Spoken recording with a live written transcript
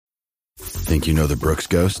Think you know the Brooks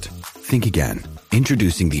Ghost? Think again.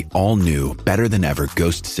 Introducing the all-new, better-than-ever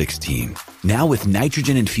Ghost 16. Now with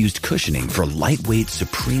nitrogen-infused cushioning for lightweight,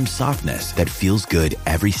 supreme softness that feels good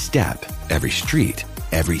every step, every street,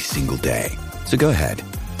 every single day. So go ahead,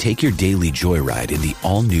 take your daily joyride in the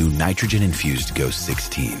all-new nitrogen-infused Ghost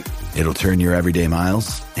 16. It'll turn your everyday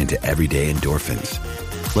miles into everyday endorphins.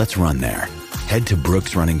 Let's run there. Head to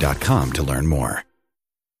brooksrunning.com to learn more.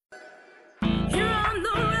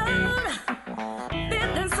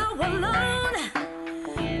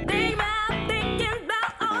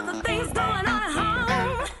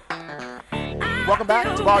 Welcome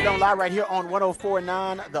back to Ball Don't Lie right here on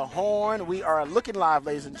 104.9 The Horn. We are looking live,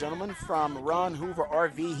 ladies and gentlemen, from Ron Hoover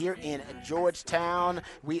RV here in Georgetown.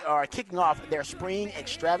 We are kicking off their spring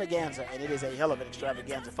extravaganza, and it is a hell of an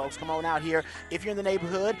extravaganza, folks. Come on out here. If you're in the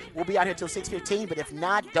neighborhood, we'll be out here till 6:15, but if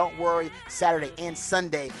not, don't worry. Saturday and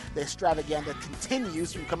Sunday, the extravaganza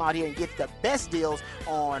continues. You can come out here and get the best deals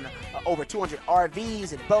on over 200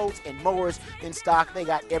 RVs and boats and mowers in stock. They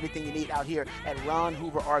got everything you need out here at Ron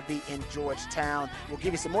Hoover RV in Georgetown. We'll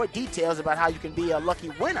give you some more details about how you can be a lucky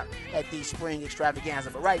winner at the spring extravaganza.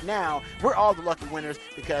 But right now, we're all the lucky winners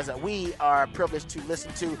because we are privileged to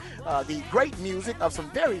listen to the great music of some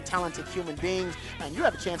very talented human beings, and you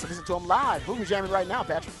have a chance to listen to them live. Who's jamming right now,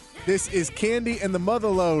 Patrick? This is Candy and the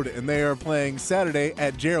Motherlode, and they are playing Saturday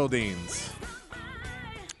at Geraldine's.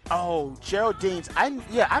 Oh, Geraldine's.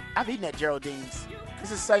 I've eaten at Geraldine's. It's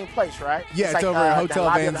the same place, right? Yeah, it's over at Hotel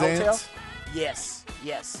Van Zandt. Yes.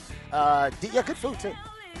 Yeah, good food, too.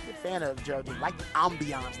 Good fan of Geraldine. Like the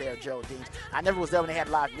ambiance there at Geraldine's. I never was there when they had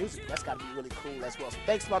live music. That's got to be really cool as well. So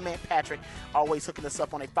thanks to my man Patrick, always hooking us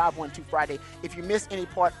up on a 512 Friday. If you missed any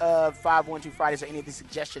part of 512 Fridays or any of the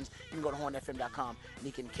suggestions, you can go to hornfm.com and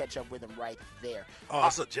you can catch up with them right there. Oh,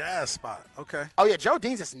 it's a jazz spot. Okay. Oh, yeah,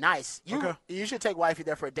 Geraldine's is nice. Okay. You should take wifey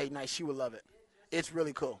there for a date night. She would love it. It's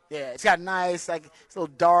really cool. Yeah, it's got nice, like, it's a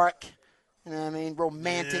little dark, you know what I mean,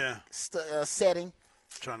 romantic setting.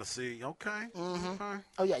 Trying to see. Okay. Mm-hmm. Okay.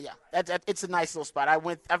 Oh yeah. It's a nice little spot.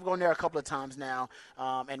 I've gone there a couple of times now,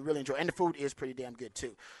 and really enjoy. And the food is pretty damn good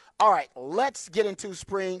too. All right, let's get into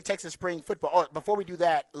Texas spring football. Oh, before we do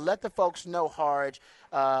that, let the folks know, Harge,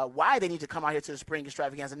 why they need to come out here to the spring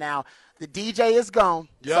extravaganza. Now, the DJ is gone.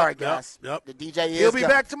 Sorry, guys. Yep. The DJ is He'll gone. be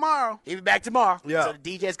back tomorrow. He'll be back tomorrow. Yeah. So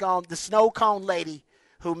the DJ's gone. The snow cone lady,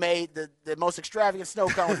 who made the most extravagant snow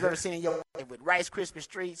cones you've ever seen in your life, with Rice Krispie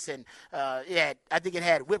treats, and I think it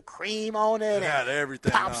had whipped cream on it. It had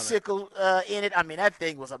everything popsicle in it. I mean, that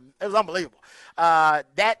thing was unbelievable.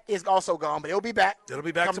 That is also gone, but it'll be back. It'll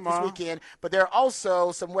be back tomorrow. This weekend. But there are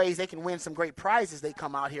also some ways they can win some great prizes. They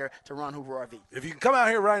come out here to Ron Hoover RV. If you can come out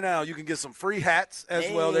here right now, you can get some free hats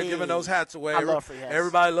as well. They're giving those hats away. I love free hats.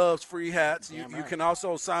 Everybody loves free hats. Damn You right. can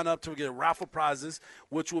also sign up to get raffle prizes,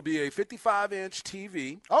 which will be a 55-inch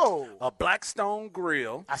TV. Oh. A Blackstone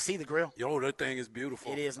grill. I see the grill. Yo, that thing is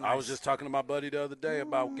beautiful. It is I was nice. just talking to my buddy the other day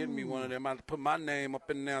about getting me one of them. I put my name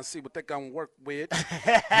up in there and see what they're going to work with.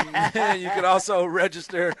 And you can also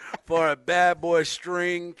register for a Bad Boy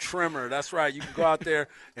string trimmer. That's right. You can go out there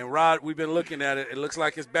and ride. We've been looking at it. It looks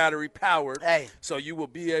like it's battery powered. Hey. So you will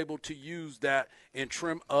be able to use that and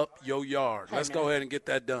trim up your yard. Let's go ahead and get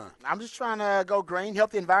that done. I'm just trying to go green,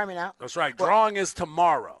 help the environment out. That's right. Drawing is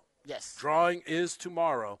tomorrow. Yes. Drawing is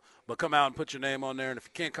tomorrow, but come out and put your name on there. And if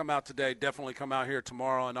you can't come out today, definitely come out here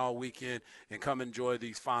tomorrow and all weekend and come enjoy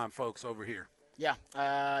these fine folks over here. Yeah,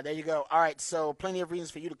 there you go. All right, so plenty of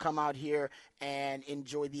reasons for you to come out here and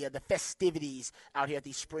enjoy the festivities out here at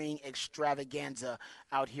the spring extravaganza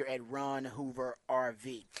out here at Ron Hoover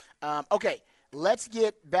RV. Okay, let's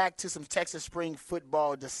get back to some Texas spring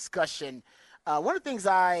football discussion. One of the things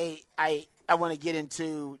I want to get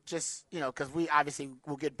into, just, because we obviously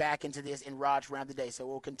will get back into this in Raj Round the Day, so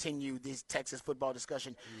we'll continue this Texas football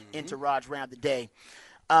discussion into Raj Round the Day.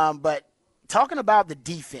 But talking about the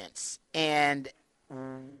defense and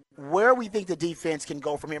where we think the defense can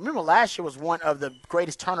go from here. Remember, last year was one of the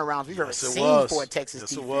greatest turnarounds we've ever seen for a Texas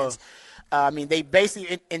defense. It was. I mean, they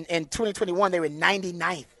basically, in 2021, they were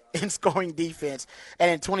 99th in scoring defense,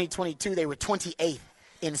 and in 2022, they were 28th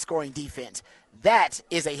in scoring defense. That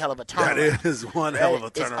is a hell of a turnaround. That is one hell of a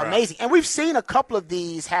turnaround. It's amazing. And we've seen a couple of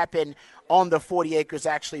these happen on the 40 acres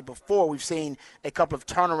actually before. We've seen a couple of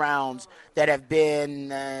turnarounds that have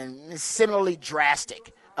been similarly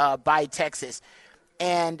drastic by Texas.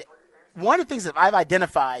 And one of the things that I've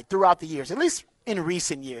identified throughout the years, at least in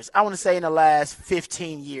recent years, I want to say in the last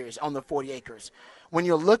 15 years on the 40 acres, when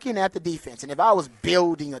you're looking at the defense, and if I was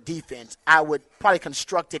building a defense, I would probably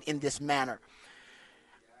construct it in this manner.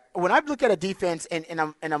 when I look at a defense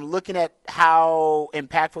and I'm looking at how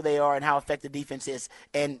impactful they are and how effective defense is,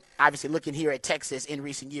 and obviously looking here at Texas in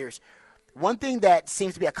recent years, one thing that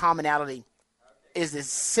seems to be a commonality is the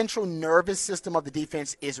central nervous system of the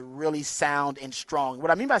defense is really sound and strong.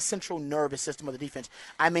 What I mean by central nervous system of the defense,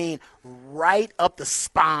 I mean right up the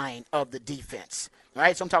spine of the defense. All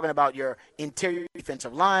right, so I'm talking about your interior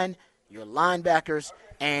defensive line, your linebackers,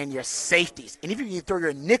 and your safeties. And if you can throw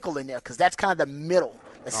your nickel in there, because that's kind of the middle,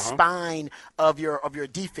 the spine of your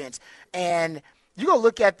defense. And you go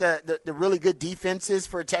look at the really good defenses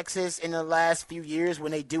for Texas in the last few years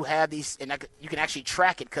when they do have these, and you can actually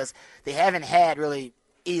track it because they haven't had really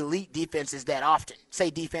elite defenses that often.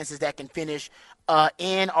 Say defenses that can finish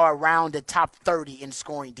in or around the top 30 in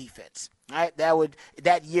scoring defense. All right,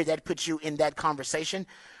 that year that puts you in that conversation.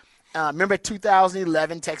 Remember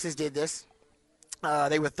 2011, Texas did this.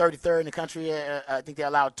 They were 33rd in the country. I think they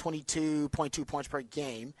allowed 22.2 points per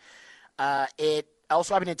game. It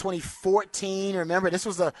also happened in 2014. Remember, this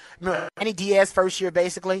was Manny Diaz first year,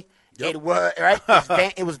 basically. Yep. It was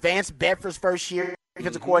right. It was Vance Bedford's first year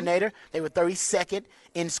defensive coordinator. They were 32nd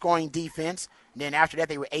in scoring defense. And then after that,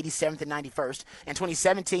 they were 87th and 91st. In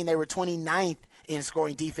 2017, they were 29th in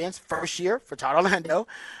scoring defense, first year for Todd Orlando.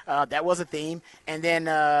 That was a theme. And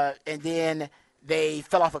then they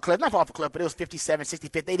fell off a cliff. Not fell off a cliff, but it was 57,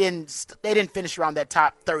 65th. They didn't finish around that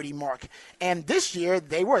top 30 mark. And this year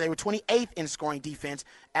they were 28th in scoring defense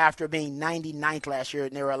after being 99th last year,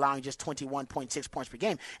 and they were allowing just 21.6 points per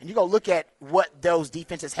game. And you go look at what those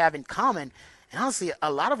defenses have in common, and honestly,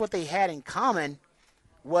 a lot of what they had in common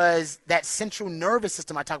was that central nervous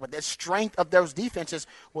system I talked about. That strength of those defenses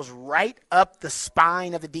was right up the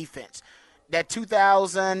spine of the defense. That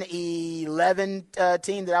 2011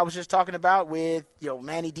 team that I was just talking about with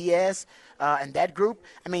Manny Diaz and that group.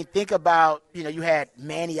 I mean, think about you had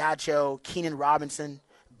Manny Acho, Keenan Robinson,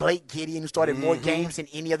 Blake Gideon, who started more games than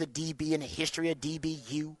any other DB in the history of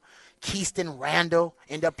DBU. Keyston Randall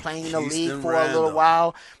ended up playing in the league for a little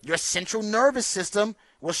while. Your central nervous system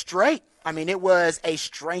was straight. I mean, it was a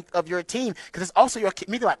strength of your team because it's also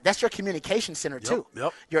that's your communication center too.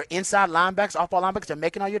 Yep. Your inside linebackers, off-ball linebackers, they're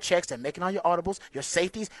making all your checks, they're making all your audibles. Your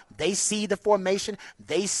safeties, they see the formation,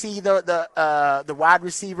 they see the wide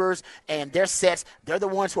receivers and their sets. They're the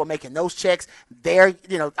ones who are making those checks. They're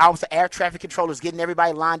also air traffic controllers getting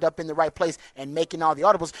everybody lined up in the right place and making all the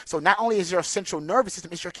audibles. So not only is your central nervous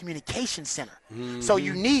system, it's your communication center. Mm-hmm. So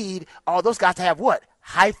you need all those guys to have what?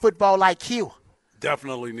 High football IQ.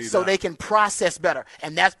 Definitely need so that. They can process better.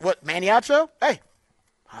 And that's what Manny Acho, high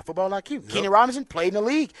football IQ. Yep. Kenny Robinson played in the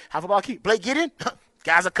league, high football IQ. Blake Gideon,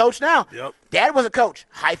 guy's a coach now. Yep. Dad was a coach,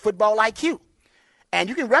 high football IQ. And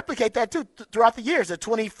you can replicate that, too, throughout the years. The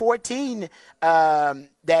 2014,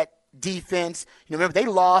 that defense, remember they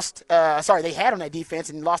lost, they had on that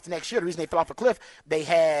defense and lost the next year. The reason they fell off a cliff, they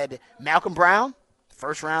had Malcolm Brown,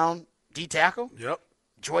 first-round D tackle. Yep.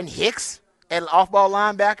 Jordan Hicks. An off-ball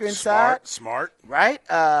linebacker inside. Smart. Right?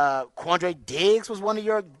 Quandre Diggs was one of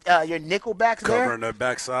your nickel backs there. Covering the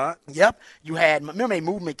backside. Yep. You had, remember they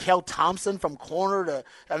moved Mikael Thompson from corner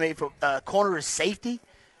to safety.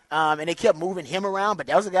 And they kept moving him around, but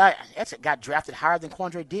that was a guy that got drafted higher than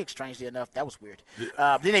Quandre Diggs, strangely enough. That was weird.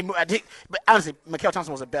 But honestly, Mikael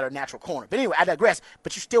Thompson was a better natural corner. But anyway, I digress.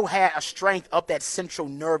 But you still had a strength up that central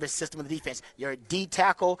nervous system of the defense. Your D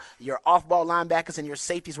tackle, your off-ball linebackers, and your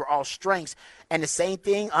safeties were all strengths. And the same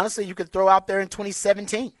thing, honestly, you could throw out there in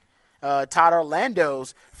 2017. Todd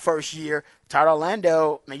Orlando's first year. Todd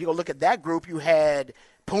Orlando, you go look at that group. You had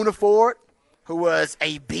Poona Ford, who was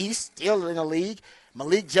a beast, still in the league.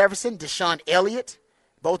 Malik Jefferson, Deshaun Elliott,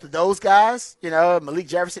 both of those guys, Malik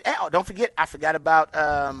Jefferson. Oh, don't forget, I forgot about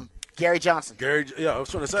Gary Johnson. I was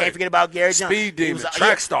trying to say. Can't forget about Gary Johnson. Speed demon,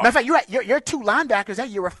 track star. Matter of fact, your two linebackers that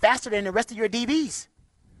year were faster than the rest of your DBs.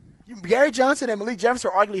 Gary Johnson and Malik Jefferson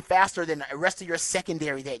are arguably faster than the rest of your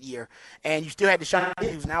secondary that year. And you still had Deshaun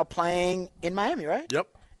Elliott, who's now playing in Miami, right? Yep.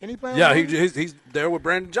 He's there with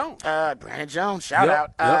Brandon Jones. Brandon Jones, shout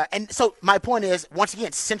out. And so my point is, once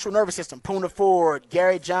again, central nervous system, Poona Ford,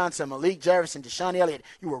 Gary Johnson, Malik Jefferson, Deshaun Elliott.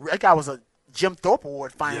 That guy was a Jim Thorpe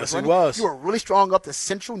Award finalist. Yes, he was. You were really strong up the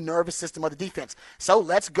central nervous system of the defense. So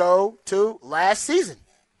let's go to last season,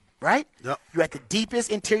 right? Yep. You had the deepest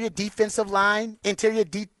interior defensive line in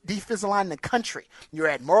the country. You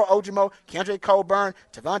had Moro Ojimo, Kendrick Coburn,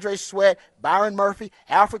 Tavondre Sweat, Byron Murphy,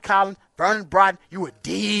 Alfred Collins, Vernon Broughton. You were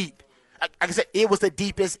deep. Like I said, it was the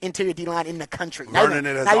deepest interior D-line in the country. Vernon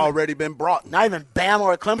has already been brought. Not even Bama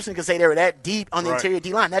or Clemson could say they were that deep on the interior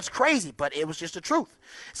D-line. That's crazy, but it was just the truth.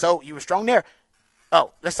 So you were strong there.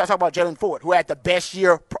 Oh, let's talk about Jalen Ford, who had the best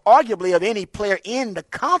year, arguably, of any player in the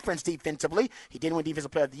conference defensively. He didn't win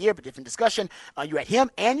Defensive Player of the Year, but different discussion. You had him,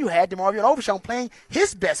 and you had DeMarvion Overshown playing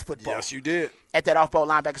his best football. Yes, you did. At that off-ball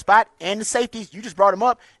linebacker spot. And the safeties, you just brought him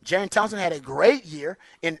up. Jaron Thompson had a great year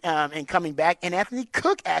in coming back, and Anthony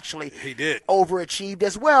Cook actually he did overachieved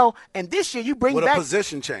as well. And this year you bring with back a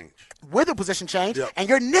position change. With a position change, yep. and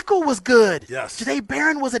your nickel was good. Yes. Jahdae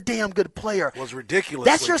Barron was a damn good player. Was ridiculous.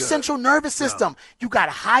 That's your central nervous system. Yeah. You got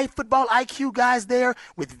high football IQ guys there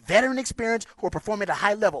with veteran experience who are performing at a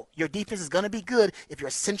high level. Your defense is going to be good if your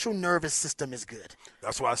central nervous system is good.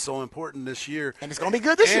 That's why it's so important this year. And it's going to be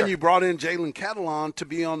good this year. And you brought in Jalen Catalon to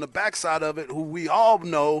be on the backside of it, who we all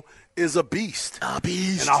know is a beast. A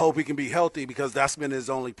beast. And I hope he can be healthy, because that's been his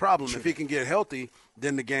only problem. Sure. If he can get healthy,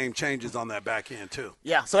 then the game changes on that back end too.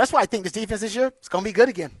 Yeah, so that's why I think this defense this year is going to be good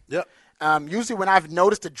again. Yep. Usually when I've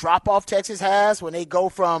noticed the drop-off Texas has, when they go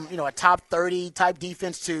from a top 30 type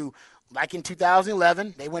defense to, like in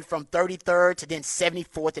 2011, they went from 33rd to then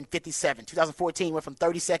 74th and 57. 2014 went from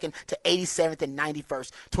 32nd to 87th and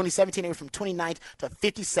 91st. 2017 they went from 29th to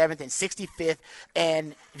 57th and 65th.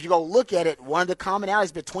 And if you go look at it, one of the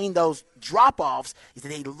commonalities between those drop-offs is that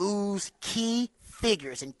they lose key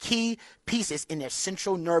figures and key pieces in their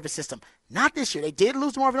central nervous system. Not this year. They did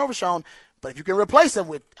lose Marvin Overshown, but if you can replace him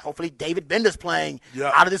with, hopefully, David Bender's playing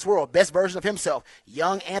out of this world, best version of himself.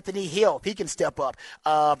 Young Anthony Hill, if he can step up.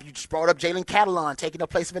 You just brought up Jalen Catalon taking the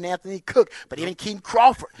place of an Anthony Cook, but even Keaton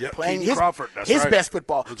Crawford playing his best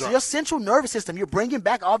football. That's your central nervous system, you're bringing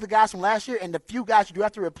back all the guys from last year, and the few guys you do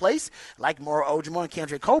have to replace, like Moro Ojimo and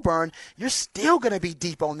Kendrick Coburn, you're still going to be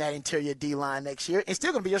deep on that interior D-line next year. It's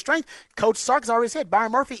still going to be your strength. Coach Sark has already said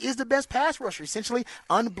Byron Murphy is the best pass rusher, essentially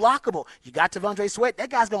unblockable. You got T'Vondre Sweat. That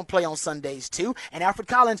guy's going to play on Sundays too. And Alfred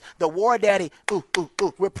Collins, the war daddy. We're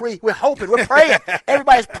hoping, we're praying.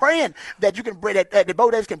 Everybody's praying that you can bring that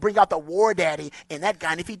Bo Davis can bring out the war daddy in that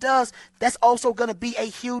guy. And if he does, that's also going to be a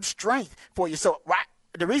huge strength for you. So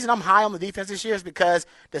the reason I'm high on the defense this year is because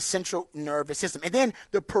the central nervous system, and then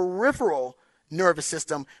the peripheral nervous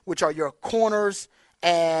system, which are your corners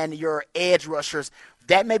and your edge rushers.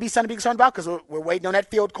 That may be something to be concerned about, because we're waiting on that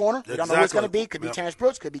field corner. We don't know who it's going to be. Could be Terrence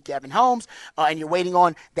Brooks. Could be Gavin Holmes. And you're waiting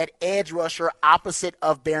on that edge rusher opposite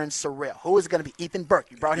of Barron Sorrell. Who is it going to be? Ethan Burke.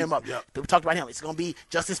 You brought him up. Yep. We talked about him. It's going to be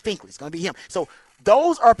Justice Finkley. It's going to be him. So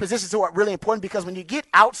those are positions who are really important, because when you get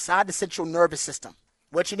outside the central nervous system,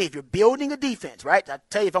 what you need, if you're building a defense, right? I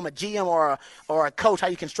tell you, if I'm a GM or a coach, how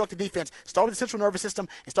you construct a defense, start with the central nervous system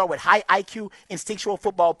and start with high IQ, instinctual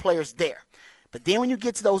football players there. But then when you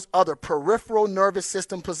get to those other peripheral nervous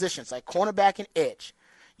system positions, like cornerback and edge,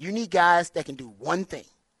 you need guys that can do one thing,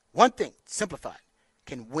 simplified,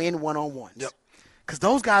 can win one-on-ones. Yep. Because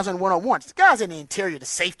those guys are in one-on-ones. The guys in the interior, the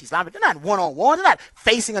safeties, they're not one-on-one. They're not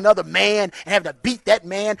facing another man and having to beat that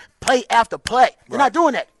man play after play. They're not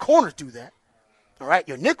doing that. Corners do that. All right,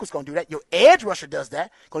 your nickel's going to do that. Your edge rusher does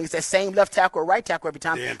that. Going to use that same left tackle or right tackle every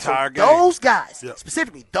time. The entire game. Those guys,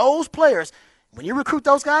 specifically those players, when you recruit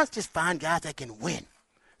those guys, just find guys that can win.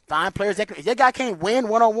 Find players that can. If that guy can't win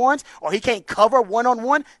one-on-ones or he can't cover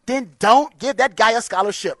one-on-one, then don't give that guy a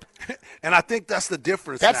scholarship. And I think that's the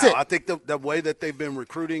difference that's now. It. I think the way that they've been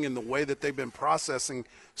recruiting and the way that they've been processing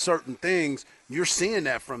certain things, you're seeing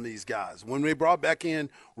that from these guys. When they brought back in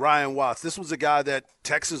Ryan Watts, this was a guy that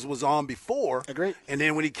Texas was on before. Agreed. And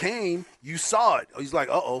then when he came, you saw it. He's like,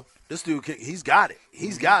 uh-oh, this dude, he's got it.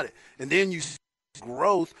 He's got it. And then you see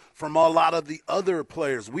growth from a lot of the other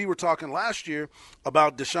players. We were talking last year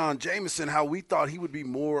about Deshaun Jameson, how we thought he would be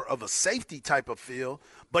more of a safety type of feel,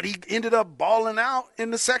 but he ended up balling out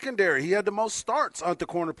in the secondary. He had the most starts at the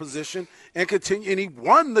corner position and he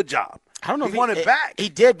won the job. I don't know if he won it back. He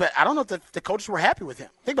did, but I don't know if the coaches were happy with him.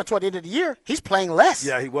 I think by toward the end of the year, he's playing less.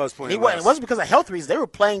 Yeah, he was playing less. It wasn't because of health reasons. They were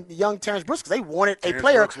playing the young Terrence Brooks because they wanted a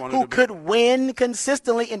player who could win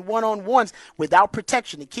consistently in one-on-ones without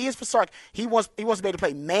protection. The key is for Sark. He wants to be able to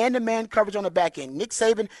play man-to-man coverage on the back end. Nick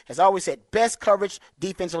Saban has always said best coverage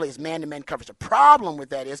defensively is man-to-man coverage. The problem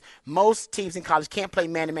with that is most teams in college can't play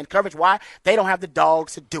man-to-man coverage. Why? They don't have the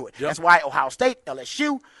dogs to do it. Yep. That's why Ohio State,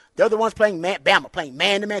 LSU, they're the ones playing Bama, playing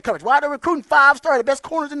man-to-man coverage. Why are they recruiting 5-star, the best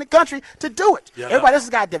corners in the country, to do it? Yeah. Everybody else has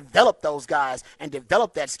got to develop those guys and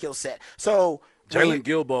develop that skill set. So Jalen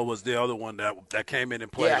Gilbo was the other one that came in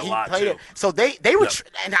and played a lot too. So they were,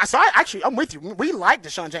 I'm with you. We like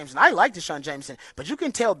Deshaun Jameson. I like Deshaun Jameson, but you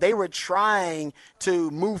can tell they were trying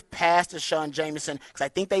to move past Deshaun Jameson because I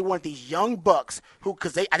think they want these young bucks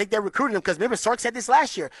I think they're recruiting them because remember Sark said this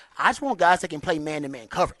last year. I just want guys that can play man-to-man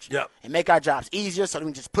coverage and make our jobs easier so we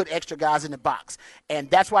can just put extra guys in the box. And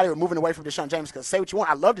that's why they were moving away from Deshaun Jameson because say what you want.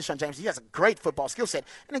 I love Deshaun Jameson. He has a great football skill set,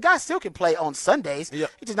 and the guy still can play on Sundays. He's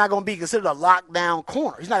just not going to be considered a lockdown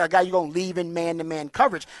corner. He's not a guy you're going to leave in man-to-man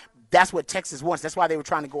coverage. That's what Texas wants. That's why they were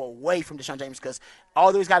trying to go away from Deshaun James because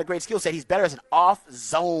although he's got a great skill set, he's better as an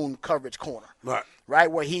off-zone coverage corner. Right,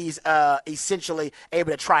 where he's essentially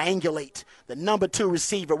able to triangulate the number 2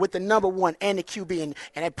 receiver with the number 1 and the QB and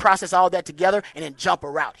they process all that together and then jump a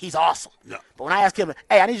route. He's awesome. But when I ask him,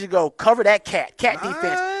 hey, I need you to go cover that cat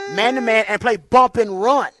defense, man-to-man, and play bump and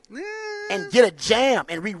run and get a jam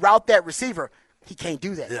and reroute that receiver, he can't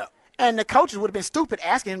do that. And the coaches would have been stupid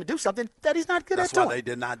asking him to do something that he's not good at doing. That's why they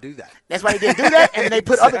did not do that. That's why they didn't do that, and then they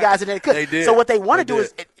put other guys in there that could. They did. So what they want to do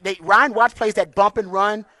is Ryan Watts plays that bump and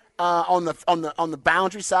run on the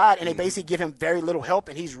boundary side, and they basically give him very little help,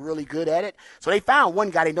 and he's really good at it. So they found one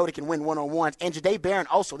guy they know they can win one-on-ones, and Jahdae Barron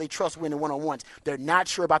also they trust winning one-on-ones. They're not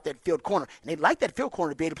sure about that field corner, and they like that field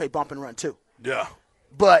corner to be able to play bump and run too.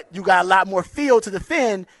 But you got a lot more field to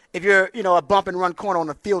defend if you're, a bump and run corner on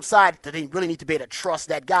the field side. That they really need to be able to trust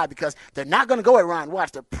that guy because they're not going to go at Ryan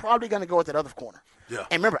Watts. They're probably going to go at that other corner. And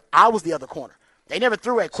remember, I was the other corner. They never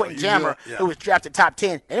threw at Quentin Jammer, who was drafted top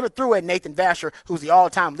 10. They never threw at Nathan Vasher, who's the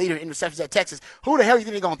all-time leader in interceptions at Texas. Who the hell do you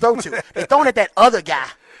think they're going to throw to? They're throwing at that other guy.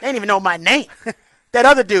 They didn't even know my name. That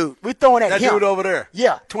other dude, we're throwing at him. That dude over there.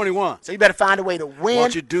 21. So you better find a way to win. Why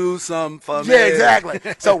don't you do something for me? Yeah, exactly.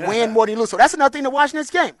 So win more than you lose. So that's another thing to watch in this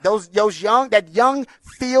game. That young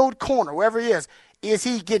field corner, wherever he is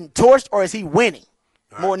he getting torched or is he winning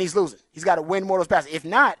more than he's losing? He's got to win more of those passes. If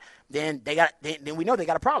not, then then we know they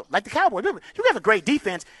got a problem. Like the Cowboys. Remember, you have a great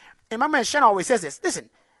defense, and my man Shannon always says this. Listen,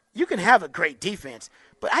 you can have a great defense,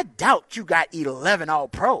 but I doubt you got 11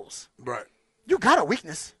 all-pros. Right. You got a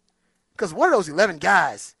weakness. Because one of those 11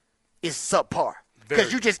 guys is subpar.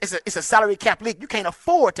 Because it's a salary cap league. You can't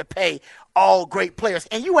afford to pay all great players.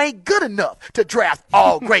 And you ain't good enough to draft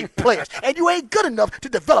all great players. And you ain't good enough to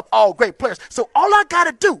develop all great players. So all I got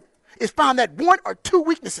to do is find that 1 or 2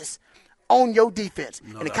 weaknesses on your defense.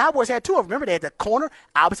 The Cowboys had 2 of them. Remember, they had the corner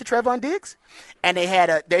opposite Trevon Diggs. And they had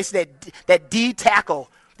that D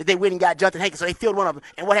tackle that they went and got Jonathan Hankins. So they filled one of them.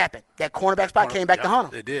 And what happened? That cornerback spot came back to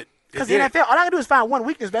hunt them. They did. Because the NFL, all I got to do is find 1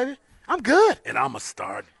 weakness, baby. I'm good. And I'm going to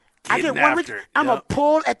start I get 1 week. I'm going to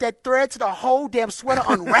pull at that thread to the whole damn sweater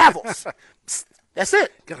unravels. That's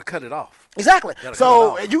it. Got to cut it off. Exactly.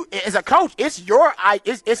 So you, as a coach, it's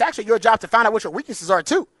actually your job to find out what your weaknesses are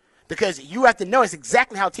too, because you have to know it's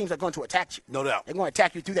exactly how teams are going to attack you. No doubt. They're going to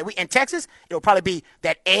attack you through that. In Texas, it'll probably be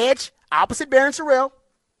that edge opposite Barron Sorrell,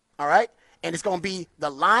 all right? And it's going to be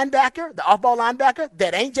the linebacker, the off-ball linebacker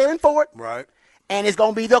that ain't Jalen Ford. Right. And it's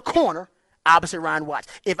going to be the corner opposite Ryan Watts.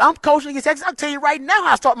 If I'm coaching against Texas, I'll tell you right now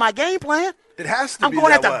how I start my game plan. It has to I'm be going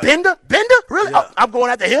that after way. Bender? Really? Yeah. I'm going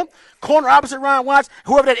after him. Corner opposite Ryan Watts,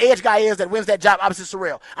 whoever that edge guy is that wins that job opposite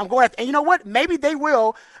Sorrell. I'm going after, and you know what? Maybe they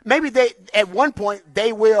at one point,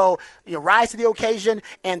 they will rise to the occasion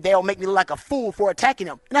and they'll make me look like a fool for attacking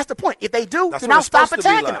them. And that's the point. If they do, then I'll stop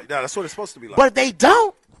attacking them. Yeah, that's what it's supposed to be like. But if they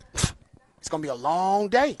don't, it's going to be a long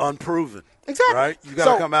day. Unproven. Exactly. Right? You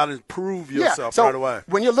got to come out and prove yourself right away.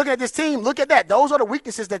 When you're looking at this team, look at that. Those are the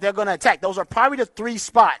weaknesses that they're going to attack. Those are probably the 3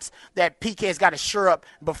 spots that PK's got to shore up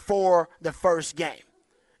before the first game.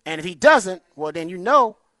 And if he doesn't, well, then you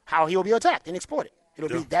know how he'll be attacked and exploited. It'll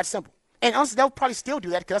be that simple. And honestly, they'll probably still do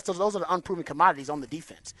that because those are the unproven commodities on the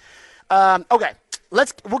defense. Okay.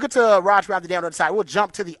 We'll get to Raj Ramtha down on the other side. We'll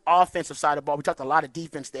jump to the offensive side of the ball. We talked a lot of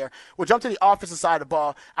defense there. We'll jump to the offensive side of the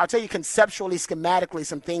ball. I'll tell you conceptually, schematically,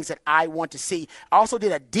 some things that I want to see. I also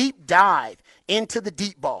did a deep dive into the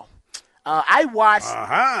deep ball. I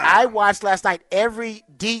watched last night every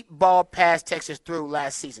deep ball pass Texas threw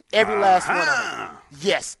last season. Every last one of them.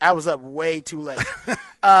 Yes, I was up way too late.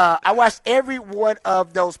 I watched every one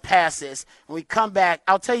of those passes. When we come back,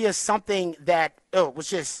 I'll tell you something that was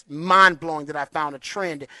just mind-blowing that I found a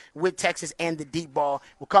trend with Texas and the deep ball.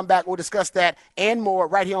 We'll come back. We'll discuss that and more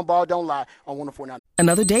right here on Ball Don't Lie on 104.9.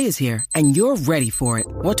 Another day is here, and you're ready for it.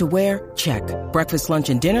 What to wear? Check. Breakfast,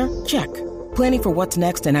 lunch, and dinner? Check. Planning for what's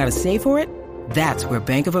next and how to save for it? That's where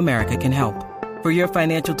Bank of America can help. For your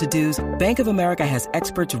financial to-dos, Bank of America has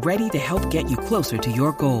experts ready to help get you closer to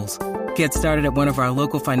your goals. Get started at one of our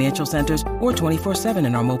local financial centers or 24/7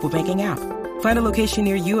 in our mobile banking app. Find a location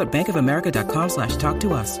near you at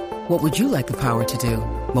bankofamerica.com/talktous. What would you like the power to do?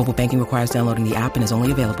 Mobile banking requires downloading the app and is only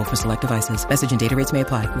available for select devices. Message and data rates may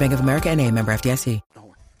apply. Bank of America N.A., member FDIC.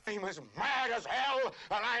 I'm as mad as hell,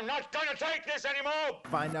 and I'm not going to take this anymore.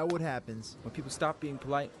 Find out what happens when people stop being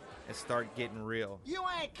polite and start getting real. You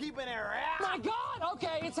ain't keeping it around. My God!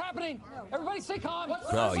 Okay, it's happening. Everybody stay calm.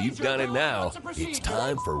 Oh, you've done it now. It's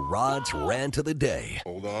time for Rod's Rant of the Day.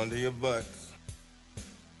 Hold on to your butts.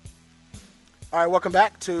 All right, welcome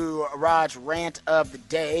back to Rod's Rant of the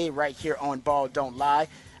Day right here on Ball Don't Lie.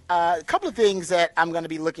 A couple of things that I'm going to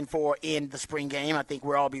be looking for in the spring game. I think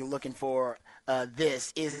we'll all be looking for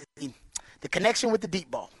this is the connection with the deep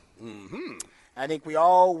ball. Mm-hmm. I think we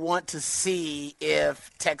all want to see if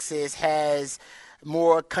Texas has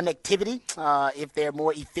more connectivity, if they're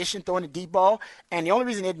more efficient throwing the deep ball. And the only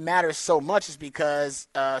reason it matters so much is because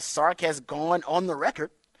Sark has gone on the record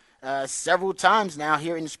several times now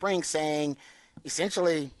here in the spring saying,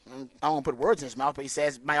 essentially, I don't want to put words in his mouth, but he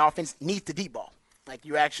says, my offense needs the deep ball. Like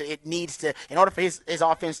it needs to, in order for his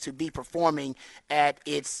offense to be performing at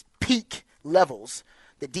its peak levels,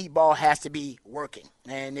 the deep ball has to be working,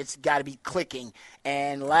 and it's got to be clicking.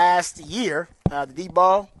 And last year, the deep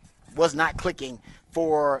ball was not clicking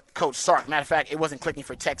for Coach Sark. Matter of fact, it wasn't clicking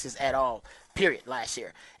for Texas at all, period, last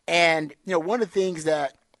year. And, one of the things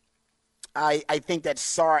that I think that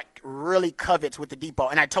Sark really covets with the deep ball,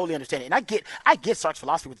 and I totally understand it. And I get Sark's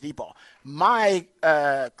philosophy with the deep ball. My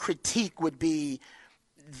critique would be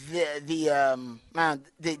the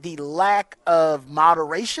lack of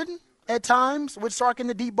moderation at times with Sark in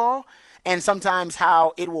the deep ball, and sometimes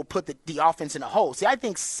how it will put the offense in a hole. See, I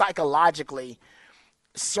think psychologically,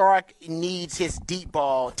 Sark needs his deep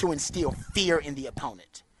ball to instill fear in the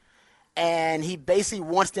opponent. And he basically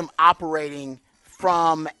wants them operating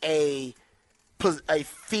from a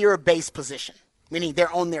fear-based position, meaning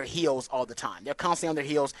they're on their heels all the time. They're constantly on their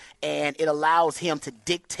heels, and it allows him to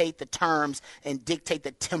dictate the terms and dictate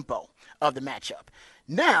the tempo of the matchup.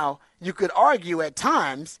 Now, you could argue at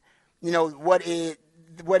times, what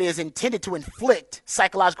is intended to inflict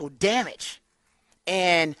psychological damage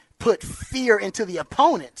and put fear into the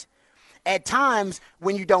opponent. At times,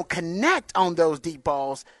 when you don't connect on those deep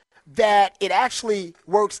balls, that it actually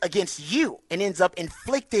works against you and ends up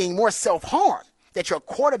inflicting more self-harm. That your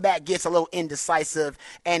quarterback gets a little indecisive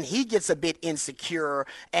and he gets a bit insecure,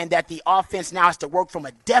 and that the offense now has to work from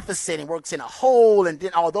a deficit and works in a hole and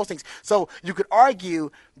then all those things. So you could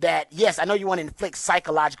argue that, yes, I know you want to inflict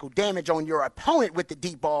psychological damage on your opponent with the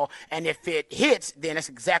deep ball, and if it hits, then that's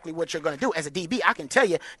exactly what you're going to do. As a DB, I can tell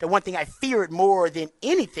you the one thing I feared more than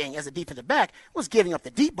anything as a defensive back was giving up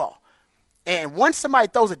the deep ball. And once somebody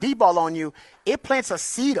throws a deep ball on you, it plants a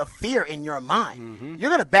seed of fear in your mind. Mm-hmm. You're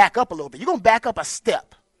going to back up a little bit. You're going to back up a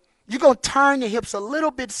step. You're going to turn your hips a little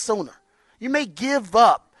bit sooner. You may give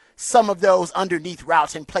up some of those underneath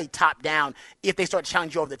routes and play top down if they start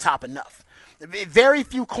challenging you over the top enough. Very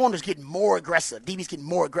few corners get more aggressive. DBs get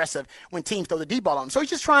more aggressive when teams throw the deep ball on them. So he's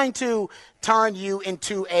just trying to turn you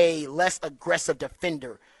into a less aggressive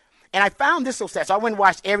defender. And I found this little stat. So I went and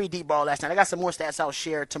watched every deep ball last night. I got some more stats I'll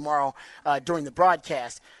share tomorrow during the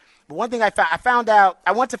broadcast. But one thing I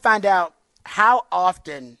want to find out how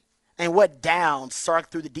often and what downs Sark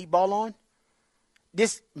threw the deep ball on.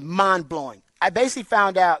 This mind-blowing. I basically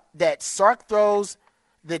found out that Sark throws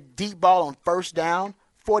the deep ball on first down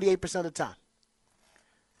 48% of the time.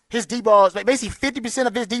 His deep balls, basically 50%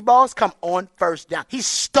 of his deep balls come on first down. He's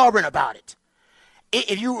stubborn about it.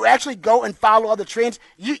 If you actually go and follow other trends,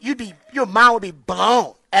 your mind would be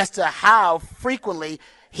blown as to how frequently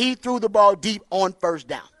he threw the ball deep on first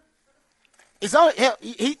down. He's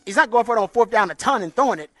not going for it on fourth down a ton and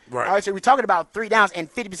throwing it. Right. All right, so we're talking about 3 downs, and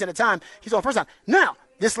 50% of the time he's on first down. Now,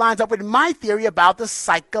 this lines up with my theory about the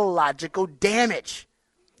psychological damage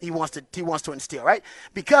he wants to instill, right?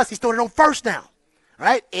 Because he's throwing it on first down,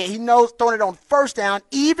 right? And he knows throwing it on first down,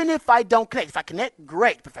 even if I don't connect. If I connect,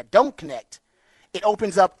 great. But if I don't connect, it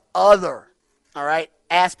opens up other,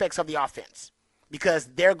 aspects of the offense, because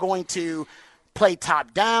they're going to play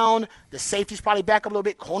top down. The safety's probably back up a little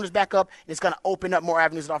bit, corners back up, and it's going to open up more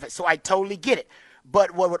avenues of offense. So I totally get it.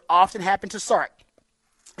 But what would often happen to Sark,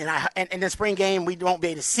 and in the spring game, we won't be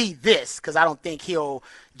able to see this because I don't think he'll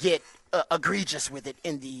get egregious with it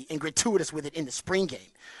and gratuitous with it in the spring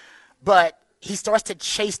game. But he starts to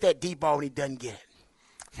chase that deep ball when he doesn't get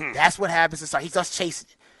it. That's what happens to Sark. He starts chasing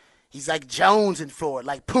it. He's like Jones in Florida,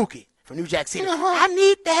 like Pookie from New Jack City. I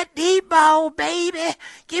need that deep ball, baby.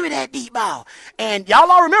 Give me that deep ball. And y'all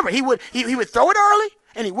all remember, he would throw it early,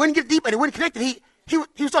 and he wouldn't get deep, and he wouldn't connect, and he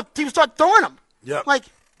would start throwing them. Yep. Like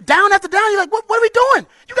down after down. You're like, what are we doing?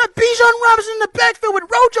 You got Bijan Robinson in the backfield with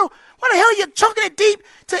Rojo. Why the hell are you chunking it deep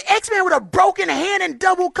to X-Men with a broken hand and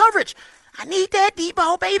double coverage? I need that deep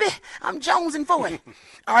ball, baby. I'm jonesing for it.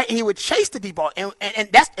 All right, and he would chase the deep ball, and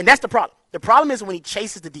that's the problem. The problem is when he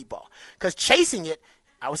chases the deep ball, because chasing it,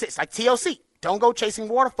 I would say it's like TLC. Don't go chasing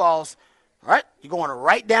waterfalls. All right, you're going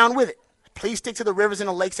right down with it. Please stick to the rivers and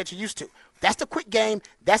the lakes that you're used to. That's the quick game.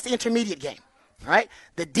 That's the intermediate game. All right,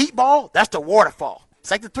 the deep ball, that's the waterfall. It's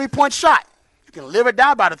like the three-point shot. You can live or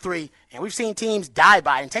die by the three, and we've seen teams die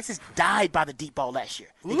by it. And Texas died by the deep ball last year.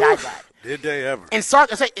 They died by it. Did they ever? And Sark,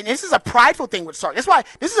 and this is a prideful thing with Sark. That's why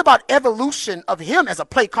this is about evolution of him as a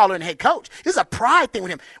play caller and head coach. This is a pride thing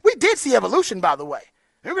with him. We did see evolution, by the way.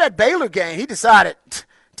 Remember that Baylor game? He decided,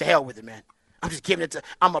 to hell with it, man. I'm just giving it to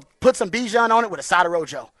 – I'm going to put some Bijan on it with a side of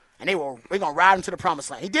Rojo. And we're going to ride him to the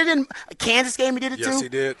promised land. He did it in a Kansas game. He did it too. Yes, he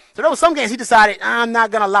did. So there were some games he decided, I'm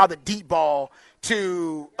not going to allow the deep ball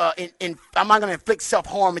to I'm not going to inflict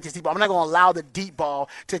self-harm with this deep ball. I'm not going to allow the deep ball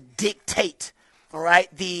to dictate, all right,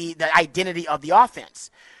 the identity of the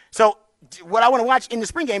offense. So what I want to watch in the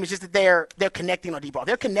spring game is just that they're connecting on deep ball.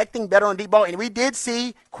 They're connecting better on deep ball. And we did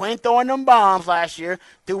see Quinn throwing them bombs last year.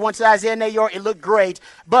 Threw one to Isaiah Nayor. It looked great.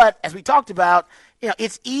 But as we talked about,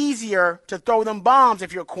 it's easier to throw them bombs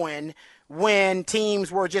if you're Quinn when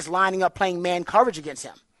teams were just lining up playing man coverage against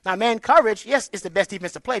him. Now, man coverage, yes, it's the best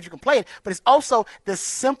defense to play if you can play it, but it's also the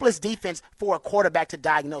simplest defense for a quarterback to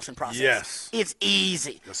diagnose and process. Yes. It's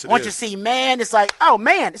easy. Yes, Once you see man, it's like, oh,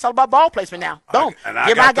 man, it's all about ball placement now. Boom.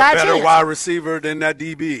 I got the better wide receiver than that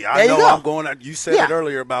DB. I know I'm going – you said it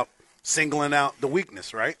earlier about singling out the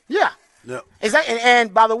weakness, right? Yeah. Yep. Exactly.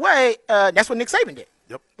 And by the way, that's what Nick Saban did.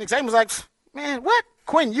 Yep. Nick Saban was like, man, what?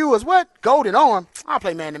 Quinn Ewers, what? Golden arm. I'll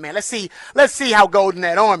play man-to-man. Let's see how golden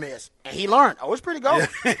that arm is. And he learned. Oh, it's pretty golden.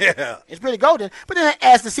 Yeah. It's pretty golden. But then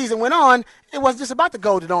as the season went on, it wasn't just about the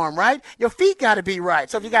golden arm, right? Your feet got to be right.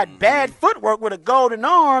 So if you got bad footwork with a golden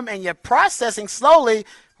arm and you're processing slowly,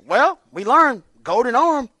 well, we learned golden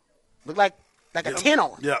arm look like a tin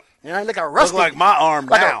arm. Yeah. You know, like a rusty. Look like my arm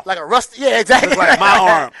now. Like a rusty. Yeah, exactly. Look like my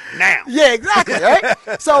arm now. Yeah, exactly. Right.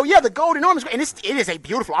 So yeah, the golden arm is great, and it is a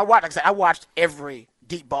beautiful. I watched every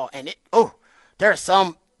deep ball, and there are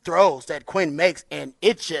some throws that Quinn makes, and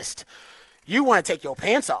it just you want to take your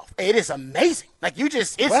pants off. It is amazing. Like you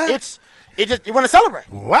just you want to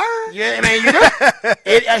celebrate. What? Yeah, I mean you do.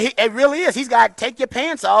 It really is. He's got take your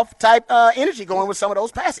pants off type energy going with some of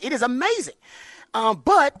those passes. It is amazing.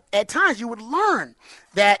 But at times you would learn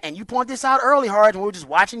that, and you point this out early, Hard, when we were just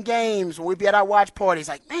watching games, when we'd be at our watch parties,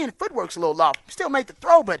 like, man, the footwork's a little off. He still made the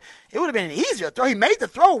throw, but it would have been an easier throw. He made the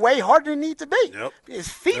throw way harder than it needed to be. Yep. His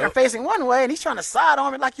feet are facing one way, and he's trying to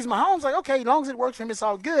sidearm it like he's Mahomes. Like, okay, as long as it works for him, it's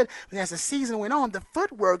all good. But as the season went on, the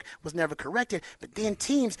footwork was never corrected. But then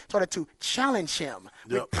teams started to challenge him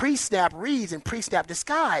with pre-snap reads and pre-snap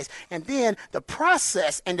disguise. And then the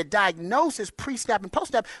process and the diagnosis pre-snap and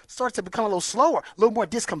post-snap starts to become a little slower, a little more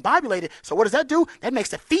discombobulated. So what does that do? That makes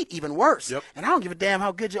the feet even worse. Yep. And I don't give a damn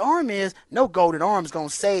how good your arm is. No golden arm is going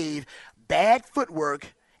to save bad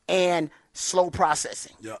footwork and slow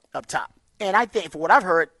processing up top. And I think, for what I've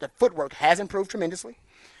heard, the footwork has improved tremendously.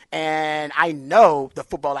 And I know the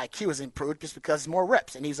football IQ has improved just because more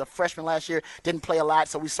reps. And he's a freshman last year, didn't play a lot,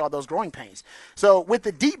 so we saw those growing pains. So with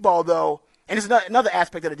the deep ball, though, and it's another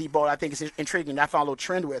aspect of the deep ball I think is intriguing that I found a little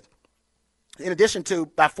trend with. In addition to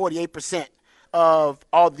about 48% of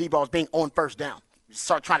all the deep balls being on first down,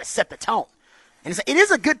 start trying to set the tone. And it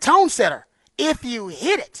is a good tone setter if you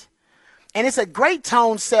hit it. And it's a great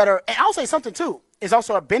tone setter. And I'll say something, too. It's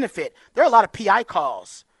also a benefit. There are a lot of PI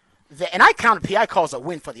calls. And I counted PI calls a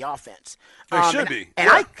win for the offense. They should be. And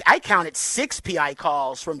I counted 6 PI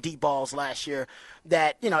calls from deep balls last year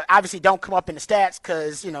that, obviously don't come up in the stats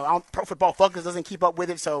because, Pro Football Focus doesn't keep up with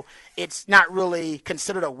it, so it's not really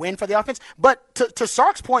considered a win for the offense. But to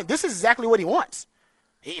Sark's point, this is exactly what he wants.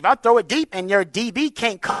 If I throw it deep and your DB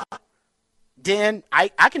can't come, then I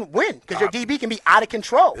can win because your DB can be out of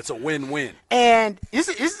control. It's a win-win. And this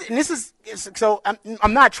is so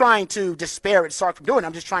I'm not trying to disparage Sark from doing it.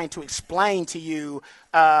 I'm just trying to explain to you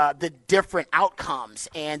the different outcomes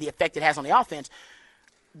and the effect it has on the offense.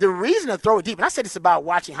 The reason to throw it deep, and I said this about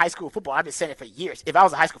watching high school football. I've been saying it for years. If I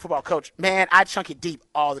was a high school football coach, man, I'd chunk it deep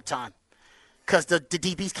all the time. Because the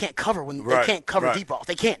DBs can't cover when they can't cover deep balls.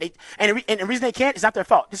 They can't. And the reason they can't is not their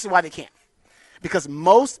fault. This is why they can't. Because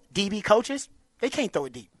most DB coaches, they can't throw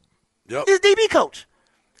it deep. Yep. He's a DB coach.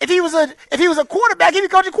 If he was a quarterback, he'd be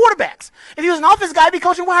coaching quarterbacks. If he was an offensive guy, he'd be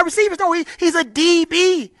coaching wide receivers. No, he's a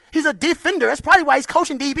DB. He's a defender. That's probably why he's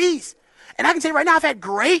coaching DBs. And I can tell you right now, I've had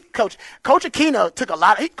great coach. Coach Aquino took a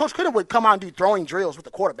lot. Coach Aquino would come out and do throwing drills with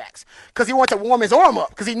the quarterbacks because he wanted to warm his arm up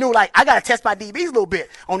because he knew, like, I got to test my DBs a little bit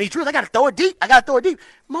on these drills. I got to throw it deep.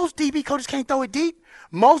 Most DB coaches can't throw it deep.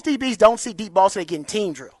 Most DBs don't see deep balls, so they get in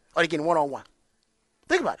team drill or they get in one-on-one.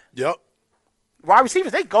 Think about it. Yep. Wide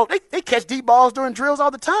receivers, they catch deep balls during drills all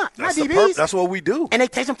the time. Not DBs. That's what we do. And they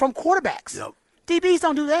take them from quarterbacks. Yep. DBs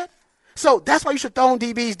don't do that. So that's why you should throw on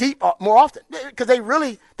DBs deep more often because they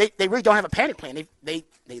really don't have a panic plan. They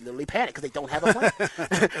literally panic because they don't have a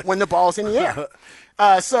plan when the ball's in the air.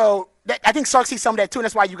 I think Sark sees some of that too, and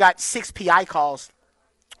that's why you got 6 PI calls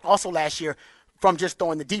also last year from just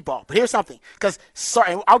throwing the deep ball. But here's something, because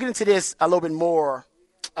I'll get into this a little bit more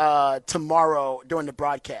tomorrow during the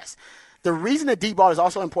broadcast. The reason the deep ball is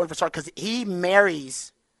also important for Sark because he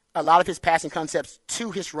marries a lot of his passing concepts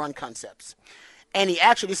to his run concepts. And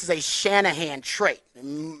this is a Shanahan trait.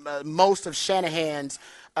 Most of Shanahan's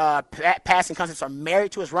passing concepts are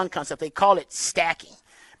married to his run concept. They call it stacking.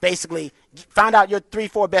 Basically, find out your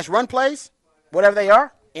 3-4 best run plays, whatever they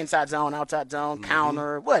are, inside zone, outside zone,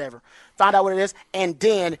 counter, whatever. Find out what it is, and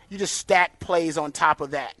then you just stack plays on top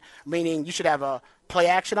of that, meaning you should have a play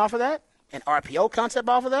action off of that, an RPO concept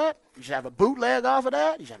off of that. You should have a bootleg off of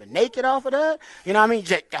that. You should have a naked off of that. You know what I mean? You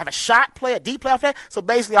should have a shot play, a deep play off of that. So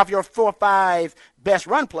basically off your 4 or 5 best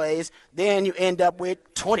run plays, then you end up with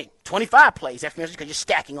 20, 25 plays because you're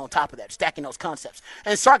stacking on top of that, stacking those concepts.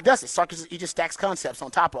 And Sark does it. He just stacks concepts on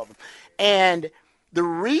top of them. And the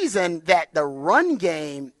reason that the run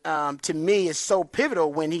game, to me, is so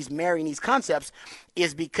pivotal when he's marrying these concepts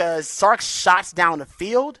is because Sark's shots down the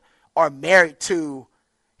field are married to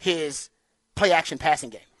his play-action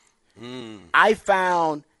passing game. I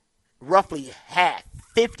found roughly half,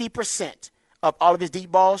 50% of all of his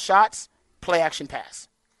deep ball shots, play-action pass.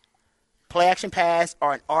 Play-action pass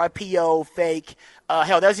or an RPO fake.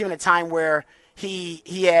 Hell, there was even a time where he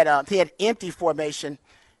had empty formation,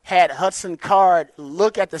 had Hudson Card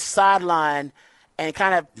look at the sideline and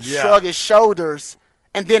kind of shrug his shoulders,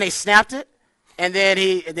 and then they snapped it. And then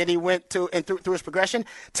he went through his progression.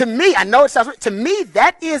 To me, I know it sounds weird. To me,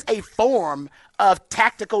 that is a form of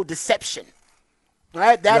tactical deception.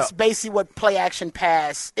 Right? That's basically what play action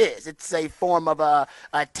pass is. It's a form of a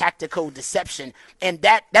tactical deception. And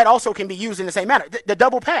that also can be used in the same manner. The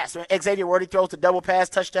double pass. Xavier Worthy throws the double pass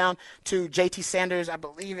touchdown to J.T. Sanders. I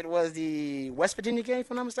believe it was the West Virginia game, if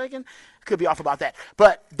I'm not mistaken. Could be off about that.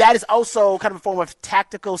 But that is also kind of a form of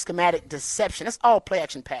tactical schematic deception. That's all play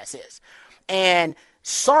action pass is. And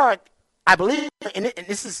Sark, I believe, and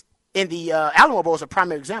this is in the Alamo Bowl is a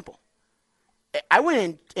primary example. I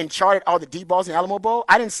went and charted all the deep balls in the Alamo Bowl.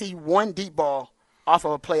 I didn't see one deep ball off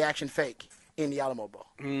of a play-action fake in the Alamo Bowl.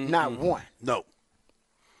 Not one. No.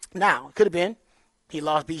 Now, it could have been he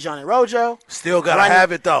lost Bijan and Rojo. Still got to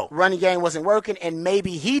have it, though. Running game wasn't working, and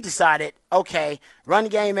maybe he decided, okay, running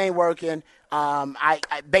game ain't working.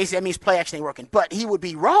 Basically, that means play-action ain't working. But he would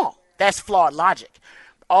be wrong. That's flawed logic.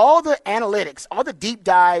 All the analytics, all the deep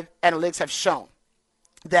dive analytics have shown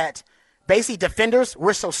that basically defenders,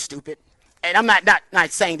 we're so stupid. And I'm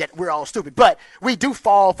not saying that we're all stupid, but we do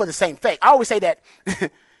fall for the same fake. I always say that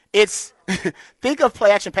it's think of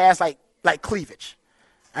play action pass like cleavage.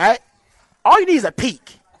 All right? All you need is a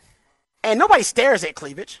peek. And nobody stares at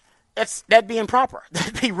cleavage. That'd be improper.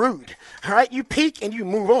 That'd be rude. All right? You peek and you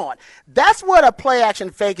move on. That's what a play action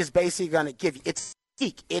fake is basically going to give you. It's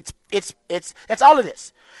peek. It's that's all it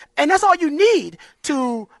is. And that's all you need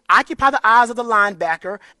to occupy the eyes of the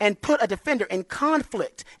linebacker and put a defender in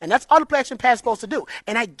conflict. And that's all the play action pass is supposed to do.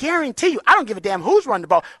 And I guarantee you, I don't give a damn who's running the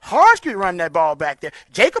ball. Harsh could be running that ball back there.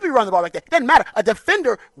 Jacob be running the ball back there. Doesn't matter. A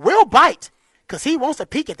defender will bite because he wants to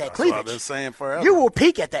peek at that cleavage. That's what I've been saying forever. You will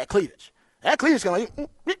peek at that cleavage. That cleavage is going to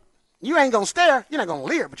you ain't going to stare. You're not going to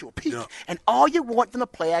leer, but you will peek. Yeah. And all you want from the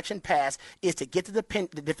play-action pass is to get to the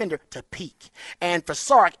defender to peek. And for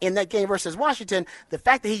Sark, in that game versus Washington, the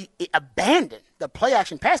fact that he abandoned the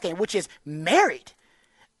play-action pass game, which is married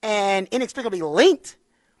and inexplicably linked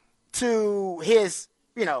to his,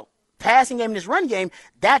 passing game and his run game,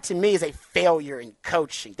 that to me is a failure in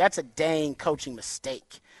coaching. That's a dang coaching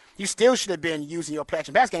mistake. You still should have been using your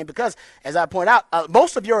play-action pass game because, as I point out,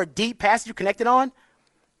 most of your deep passes you connected on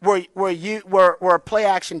were play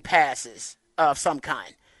action passes of some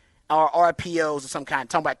kind or RPOs of some kind. I'm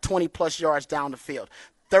talking about 20-plus yards down the field.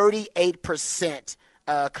 38%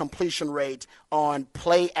 completion rate on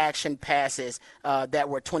play action passes that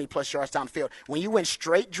were 20-plus yards down the field. When you went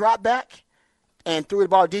straight drop back and threw the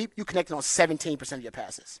ball deep, you connected on 17% of your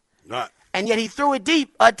passes. Right. And yet he threw it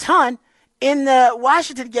deep a ton in the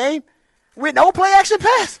Washington game with no play action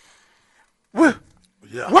pass.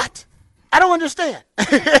 Yeah. What? I don't understand.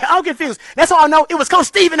 I'm confused. That's all I know. It was Coach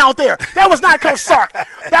Steven out there. That was not Coach Sark.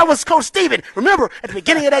 That was Coach Steven. Remember, at the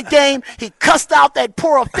beginning of that game, he cussed out that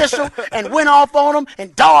poor official and went off on him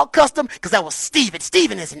and dog cussed him because that was Steven.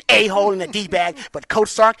 Steven is an a-hole in a D-bag, but Coach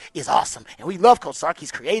Sark is awesome. And we love Coach Sark.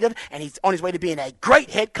 He's creative, and he's on his way to being a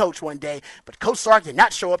great head coach one day. But Coach Sark did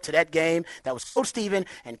not show up to that game. That was Coach Steven,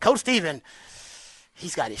 and Coach Steven,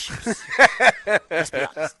 he's got issues. Let's be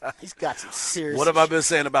honest. He's got some serious What have I been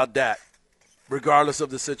saying about Dak? Regardless of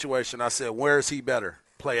the situation, I said, where is he better?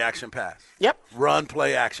 Play action pass. Yep. Run,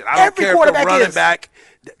 play action. I don't care if the running back,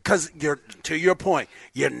 because to your point,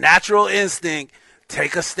 your natural instinct,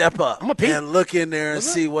 take a step up and look in there and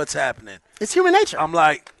see what's happening. It's human nature. I'm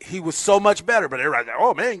like, he was so much better, but everybody's like,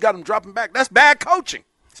 oh, man, you got him dropping back. That's bad coaching.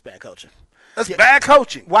 It's bad coaching. That's bad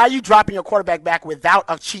coaching. Why are you dropping your quarterback back without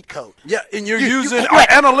a cheat code? Yeah, and you're using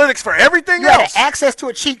analytics for everything else. You had access to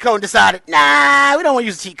a cheat code and decided, nah, we don't want to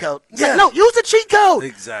use a cheat code. Yeah. Like, no, use the cheat code.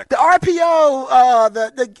 Exactly. The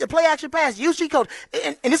RPO, the play action pass, use cheat code.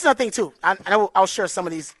 And this is another thing, too. I'll share some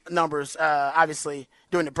of these numbers, obviously,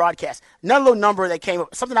 during the broadcast. Another little number that came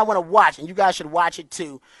up, something I want to watch, and you guys should watch it,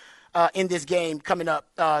 too, in this game coming up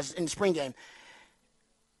in the spring game.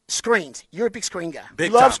 Screens. You're a big screen guy. Big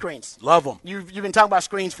you love time. Screens. Love them. You've been talking about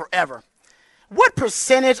screens forever. What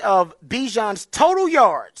percentage of Bijan's total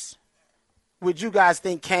yards would you guys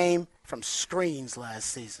think came from screens last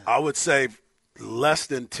season? I would say less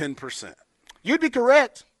than 10%. You'd be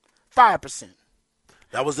correct. 5%.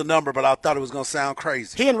 That was the number, but I thought it was going to sound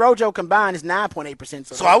crazy. He and Rojo combined is 9.8%.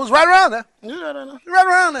 So I was right around there. Right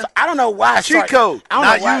around there. So I don't know why. Cheat code.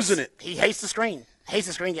 Not using it. He hates the screen. Hates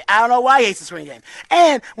the screen game. I don't know why he hates the screen game.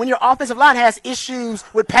 And when your offensive line has issues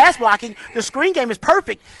with pass blocking, the screen game is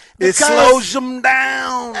perfect. It slows them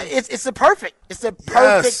down. It's the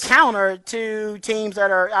perfect counter to teams that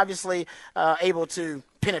are obviously able to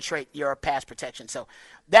penetrate your pass protection. So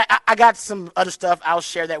that I got some other stuff. I'll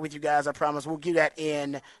share that with you guys. I promise. We'll do that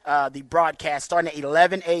in the broadcast starting at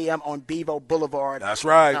 11 a.m. on Bevo Boulevard. That's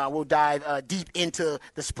right. We'll dive deep into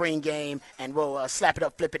the spring game, and we'll slap it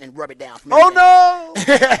up, flip it, and rub it down. Oh, no.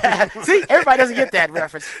 See, everybody doesn't get that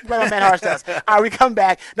reference. But my man Harsh does. All right, we come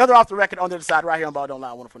back. Another off the record on the other side right here on Ball Don't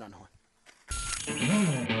Lie. 104.9 Horn.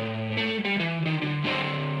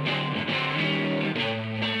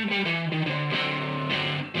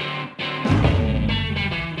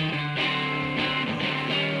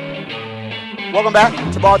 Welcome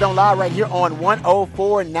back to Ball Don't Lie right here on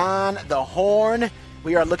 104.9 The Horn.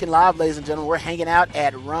 We are looking live, ladies and gentlemen. We're hanging out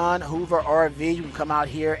at Ron Hoover RV. You can come out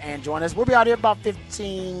here and join us. We'll be out here about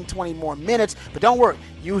 15, 20 more minutes. But don't worry,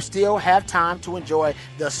 you still have time to enjoy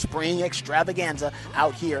the spring extravaganza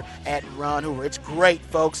out here at Ron Hoover. It's great,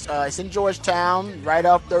 folks. It's in Georgetown, right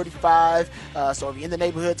off 35. So if you're in the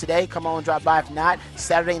neighborhood today, come on, drop by. If not,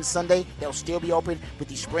 Saturday and Sunday, they'll still be open with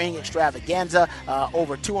the spring extravaganza.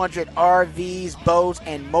 Over 200 RVs, boats,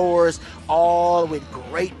 and mowers, all with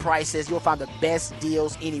great prices. You'll find the best deals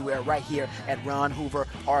anywhere right here at Ron Hoover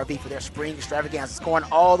RV for their spring extravaganza. It's going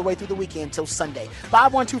all the way through the weekend until Sunday.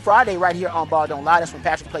 512 Friday right here on Ball Don't Lie. That's when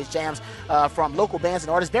Patrick plays jams from local bands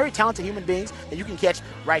and artists, very talented human beings that you can catch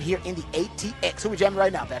right here in the ATX. Who are we jamming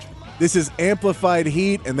right now, Patrick? This is Amplified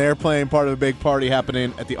Heat, and they're playing part of a big party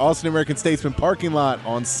happening at the Austin American Statesman parking lot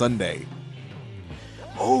on Sunday.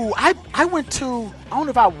 Oh, I went to, I don't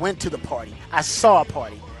know if I went to the party. I saw a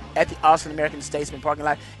party at the Austin American Statesman parking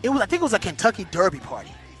lot. I think it was a Kentucky Derby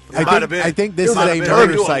party. I think this is a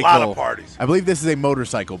motorcycle. A lot of parties. I believe this is a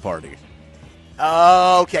motorcycle party.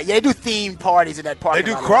 Oh, okay. Yeah, they do themed parties in that parking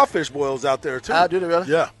lot. They do crawfish boils out there too. Do they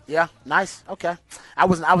really? Yeah. Yeah. Nice. Okay. I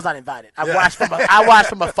was not invited. I watched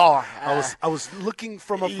from afar. I was looking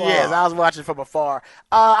from afar. Yes, I was watching from afar.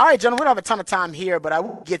 All right, gentlemen, we don't have a ton of time here, but I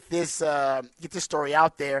will get this story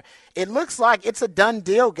out there. It looks like it's a done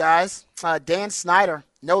deal, guys. Dan Snyder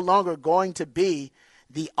no longer going to be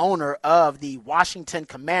the owner of the Washington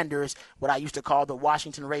Commanders, what I used to call the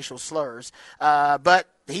Washington racial slurs. But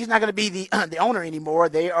he's not going to be the owner anymore.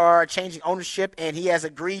 They are changing ownership, and he has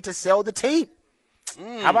agreed to sell the team.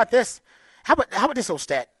 How about this? How about this old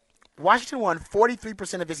stat? Washington won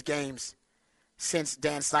 43% of his games since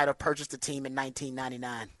Dan Snyder purchased the team in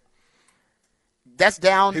 1999. That's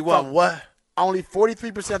down. He won what? Only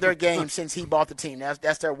 43% of their games since he bought the team.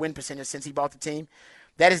 That's their win percentage since he bought the team.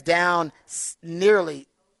 That is down nearly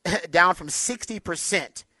down from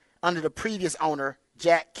 60% under the previous owner,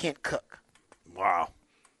 Jack Kent Cook. Wow.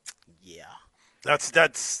 Yeah. That's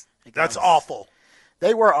awful.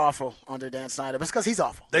 They were awful under Dan Snyder, but it's because he's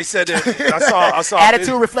awful. They said that. I saw.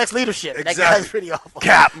 Attitude reflects leadership. Exactly. That guy's pretty awful.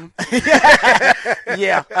 Captain.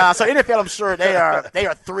 Yeah. So NFL, I'm sure they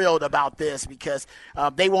are thrilled about this because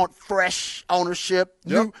they want fresh ownership,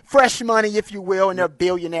 new fresh money, if you will, in their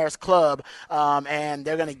billionaires club, and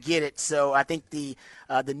they're going to get it. So I think the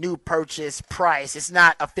new purchase price, it's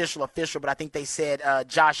not official, but I think they said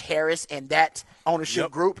Josh Harris and that ownership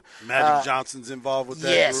group. Magic Johnson's involved with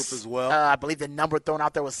that group as well. I believe the number thrown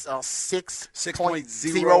out there was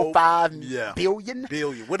 6.05 billion.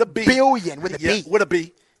 Billion with a B. Billion with a B. With a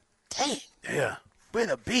B. Dang. Yeah. With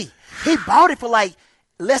a B. He bought it for like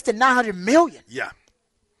less than $900 million. Yeah.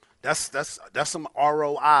 That's some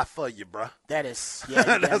ROI for you, bro. That is,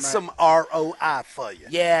 yeah. That's some ROI for you.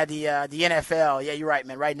 Yeah, the NFL. Yeah, you're right,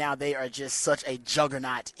 man. Right now, they are just such a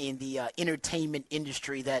juggernaut in the entertainment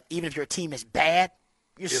industry that even if your team is bad,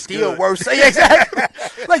 you're still worse. Yeah, exactly.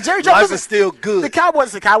 Like Jerry Jones is still good. The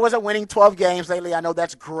Cowboys are winning 12 games lately. I know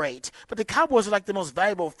that's great, but the Cowboys are like the most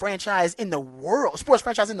valuable franchise in the world, sports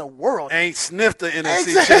franchise in the world. Ain't sniffed the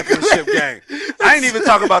NFC Championship game. I ain't even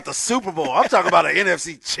talking about the Super Bowl. I'm talking about an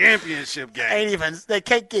NFC Championship game. They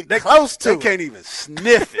can't get close to. They can't even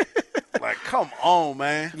sniff it. Like, come on,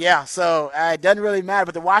 man. Yeah, so it doesn't really matter.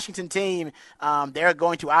 But the Washington team, they're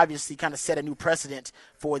going to obviously kind of set a new precedent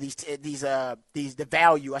for the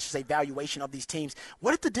valuation of these teams.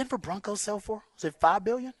 What did the Denver Broncos sell for? Was it $5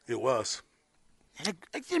 billion? It was. And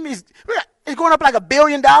it's going up like $1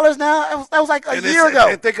 billion now. That was like a year ago.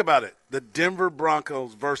 And think about it: the Denver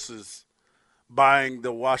Broncos versus buying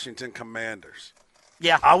the Washington Commanders.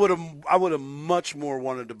 Yeah, I would have much more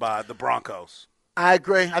wanted to buy the Broncos. I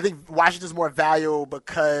agree. I think Washington's more valuable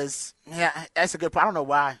because, that's a good point. I don't know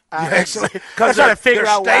why. Because their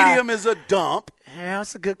stadium is a dump. Yeah,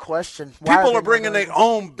 that's a good question. People are bringing their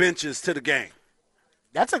own benches to the game.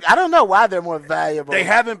 I don't know why they're more valuable. They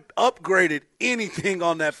haven't upgraded anything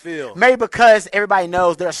on that field. Maybe because everybody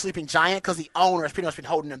knows they're a sleeping giant because the owner has pretty much been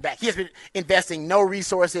holding them back. He has been investing no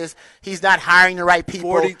resources. He's not hiring the right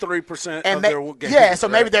people. 43% of their games. Yeah, so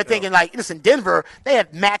maybe they're thinking like, listen, Denver, they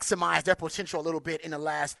have maximized their potential a little bit in the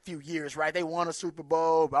last few years, right? They won a Super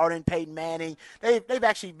Bowl, brought in Peyton Manning. They've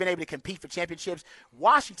actually been able to compete for championships.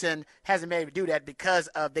 Washington hasn't been able to do that because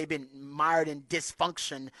they've been mired in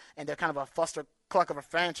dysfunction, and they're kind of a cluck of a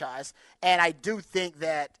franchise. And I do think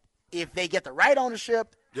that if they get the right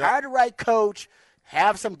ownership, hire the right coach,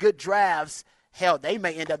 have some good drafts, hell, they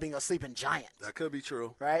may end up being a sleeping giant. That could be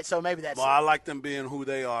true. Right? So maybe that's I like them being who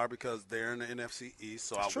they are because they're in the NFC East,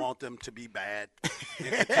 so I want them to be bad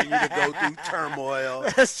and continue to go through turmoil.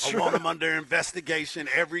 That's true. I want them under investigation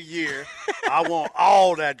every year. I want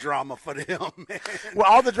all that drama for them, man. Well,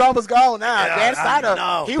 all the drama's gone now. Yeah, Dan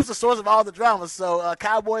Snyder, he was the source of all the drama. So,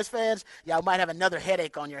 Cowboys fans, y'all might have another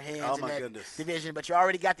headache on your hands in that division, but you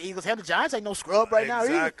already got the Eagles. Hell, the Giants ain't no scrub right now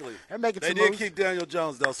either. Exactly. They're making They did keep Daniel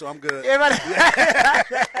Jones, though, so I'm good.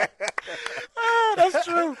 That's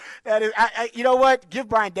true. That is, you know what? Give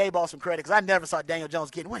Brian Daboll some credit because I never saw Daniel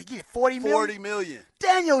Jones getting $40 million. $40 million.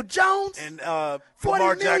 Daniel Jones. And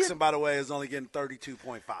Lamar Jackson, by the way, is only getting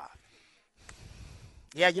 32.5.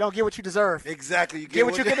 Yeah, you don't get what you deserve. Exactly. You get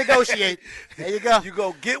what you can negotiate. There you go. You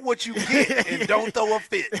go get what you get and don't throw a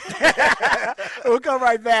fit. We'll come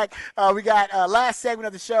right back. We got last segment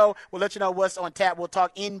of the show. We'll let you know what's on tap. We'll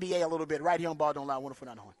talk NBA a little bit right here on Ball Don't Lie.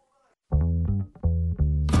 104.9 Horn.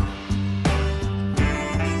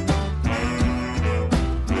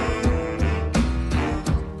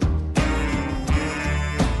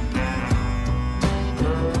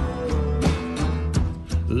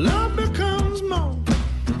 Love becomes more.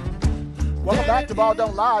 Welcome back to Ball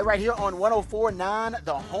Don't Lie right here on 104.9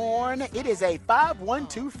 The Horn. It is a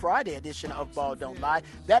 512 Friday edition of Ball Don't Lie.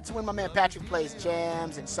 That's when my man Patrick plays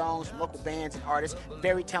jams and songs from local bands and artists,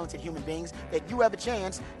 very talented human beings that you have a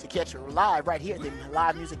chance to catch live right here in the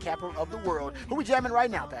live music capital of the world. Who we jamming right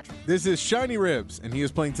now, Patrick? This is Shiny Ribs, and he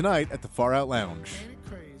is playing tonight at the Far Out Lounge.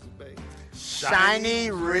 Shiny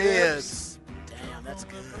Ribs. Damn, that's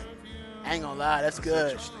good. I ain't gonna lie, that's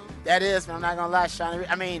good. That is, but I'm not gonna lie, shiny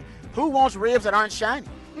ribs. I mean, who wants ribs that aren't shiny?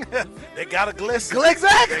 They gotta glisten.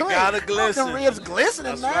 Exactly. They gotta glisten. The ribs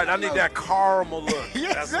glistening, That's man. right. I need that caramel look.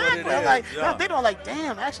 Yeah, That's exactly. what it is. Like, they don't like,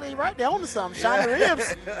 damn, actually, right there on to something. Shiny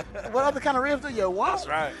ribs. What other kind of ribs do you want? That's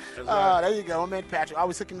right. That's right. There you go. My man Patrick.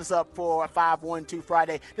 Always hooking this up for 512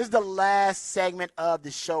 Friday. This is the last segment of the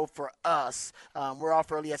show for us. We're off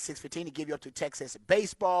early at 6:15 to give you up to Texas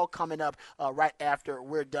baseball. Coming up right after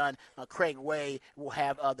we're done, Craig Way will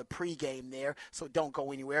have the pregame there, so don't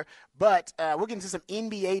go anywhere. But we'll get into some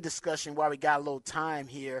NBA NBA discussion while we got a little time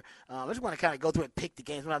here. I just want to kind of go through and pick the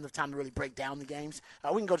games. We don't have enough time to really break down the games.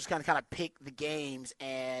 We can go just kind of pick the games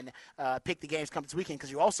and pick the games coming this weekend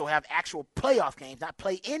because you also have actual playoff games, not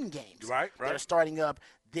play-in games. Right. That are starting up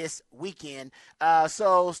this weekend.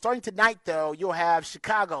 So starting tonight, though, you'll have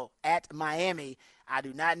Chicago at Miami. I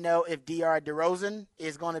do not know if D.R. DeRozan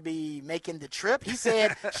is going to be making the trip. He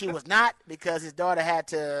said she was not because his daughter had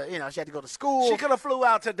to, she had to go to school. She could have flew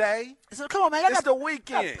out today. So come on, man. It's the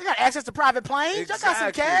weekend. You got access to private planes. Exactly. I got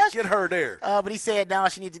some cash. Get her there. But he said now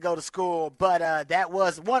she needs to go to school. But that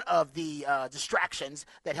was one of the distractions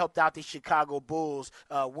that helped out the Chicago Bulls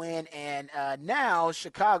win. And now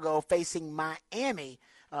Chicago facing Miami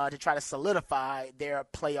to try to solidify their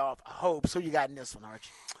playoff hopes. Who you got in this one,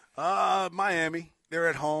 Arch? Miami. They're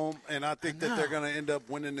at home, and I think that they're going to end up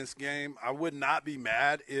winning this game. I would not be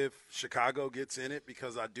mad if Chicago gets in it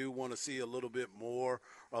because I do want to see a little bit more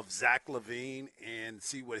of Zach LaVine and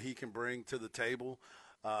see what he can bring to the table.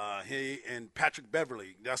 He and Patrick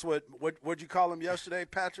Beverly. That's what'd you call him yesterday,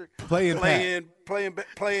 Patrick? Playing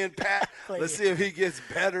Pat. Let's see if he gets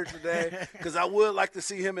better today because I would like to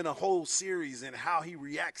see him in a whole series and how he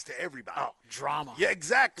reacts to everybody. Oh, drama. Yeah,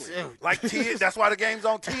 exactly. Dude. Like that's why the game's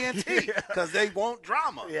on TNT because they want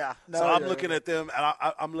drama. Yeah. No, so I'm looking at them, and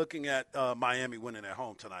I'm looking at Miami winning at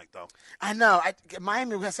home tonight, though. I know.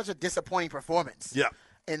 Miami had such a disappointing performance. Yeah.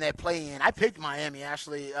 In that play-in. I picked Miami,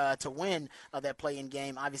 actually, to win that play-in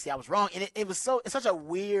game. Obviously, I was wrong. And it's such a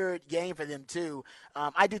weird game for them, too.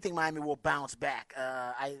 I do think Miami will bounce back.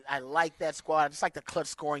 I like that squad. I just like the clutch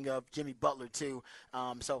scoring of Jimmy Butler, too.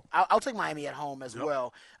 So I'll take Miami at home as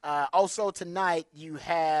well. Also, tonight, you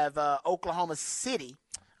have Oklahoma City.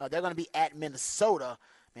 They're going to be at Minnesota.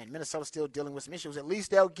 Man, Minnesota's still dealing with some issues. At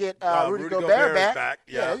least they'll get Rudy Gobert back.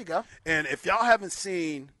 Yeah, there you go. And if y'all haven't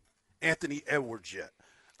seen Anthony Edwards yet,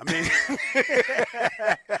 I mean,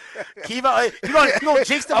 Kiva, you gonna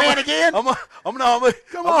jinx the man again? I'm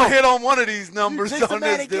gonna hit on one of these numbers on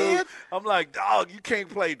this again? dude. I'm like, dog, you can't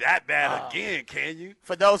play that bad again, can you?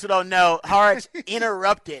 For those who don't know, Harge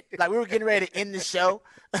interrupted. Like we were getting ready to end the show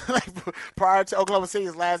prior to Oklahoma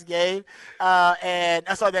City's last game, and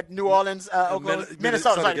I saw that New Orleans,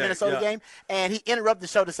 Minnesota game, and he interrupted the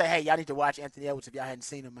show to say, "Hey, y'all need to watch Anthony Edwards if y'all hadn't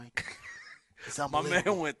seen him, man." My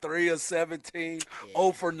man went 3 of 17,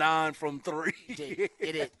 0 for 9 from 3.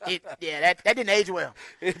 That didn't age well.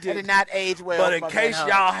 That did not age well. But in case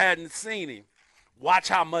y'all hadn't seen him, watch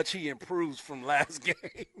how much he improves from last game.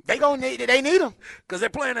 They need him because they're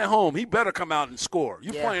playing at home. He better come out and score.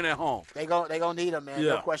 You playing at home. They gonna need him, man.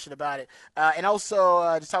 No question about it. And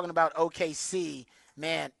also just talking about OKC,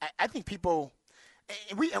 man. I think people.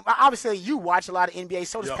 Obviously you watch a lot of NBA.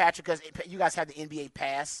 So does Patrick because you guys have the NBA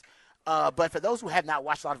pass. But for those who have not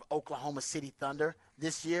watched a lot of Oklahoma City Thunder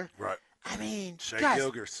this year, right? I mean, Shai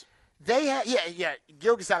Gilgeous. They have,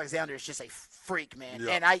 Gilgeous-Alexander is just a freak, man.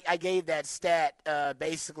 Yeah. And I gave that stat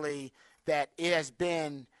basically that it has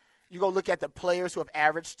been. You go look at the players who have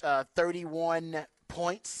averaged 31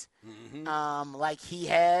 points, like he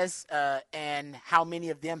has, and how many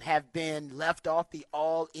of them have been left off the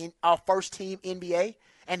all first team NBA,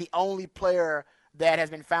 and the only player that has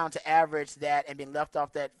been found to average that and been left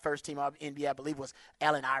off that first team of NBA, I believe, was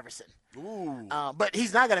Allen Iverson. Ooh. But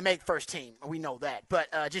he's not going to make first team. We know that. But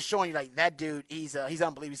just showing you, like, that dude, he's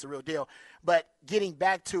unbelievable. He's the real deal. But getting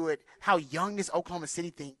back to it, how young this Oklahoma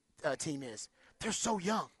City team is. They're so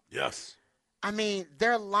young. Yes. I mean,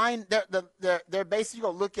 they're basically, you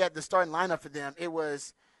go look at the starting lineup for them. It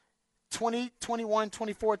was 20, 21,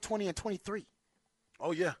 24, 20, and 23.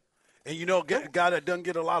 Oh, yeah. And you know, a guy that doesn't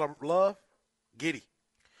get a lot of love?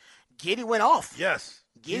 Giddey went off. Yes.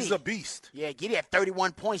 He's a beast. Yeah, Giddey had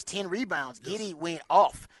 31 points, 10 rebounds. Yes. Giddey went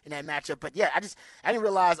off in that matchup. But, yeah, I didn't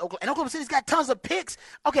realize Oklahoma City's got tons of picks.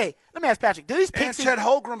 Okay, let me ask Patrick. Do these picks – and Chet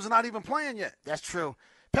Holmgren's not even playing yet. That's true.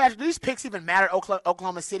 Patrick, do these picks even matter?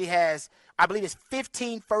 Oklahoma City has, I believe it's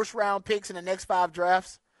 15 first-round picks in the next 5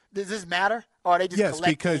 drafts. Does this matter? Or are they just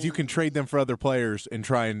collecting? Because you can trade them for other players and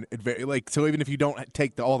try and so even if you don't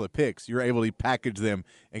take all the picks, you're able to package them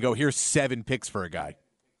and go, here's 7 picks for a guy.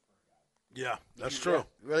 Yeah, that's true.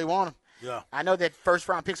 You really want them. Yeah. I know that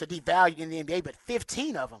first-round picks are devalued in the NBA, but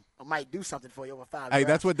 15 of them might do something for you over 5 Hey,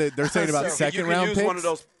 that's what they're saying about second-round picks. One of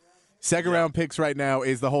those. Second-round picks right now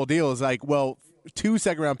is the whole deal. Is like, well, 2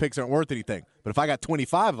 second-round picks aren't worth anything. But if I got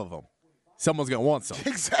 25 of them, someone's going to want some.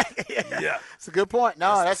 Exactly. Yeah. It's a good point.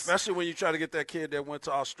 No, that's especially when you try to get that kid that went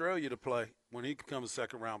to Australia to play. when he becomes a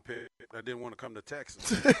second-round pick, I didn't want to come to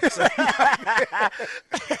Texas.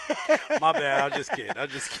 My bad. I'm just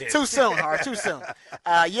kidding. Too soon, Hart. Too soon.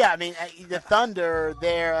 Yeah, I mean, the Thunder,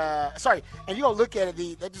 they're and you're going to look at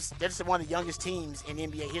it, they're just one of the youngest teams in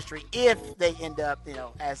NBA history if they end up,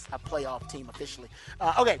 as a playoff team officially.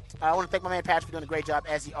 Okay, I want to thank my man Patrick for doing a great job,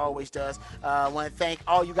 as he always does. I want to thank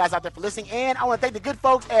all you guys out there for listening, and I want to thank the good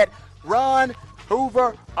folks at Ron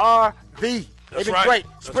Hoover RV. They've been great.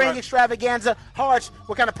 Spring Extravaganza. Harch,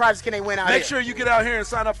 what kind of prizes can they win out here? Make sure you get out here and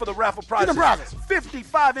sign up for the raffle prizes.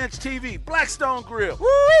 55-inch TV, Blackstone Grill,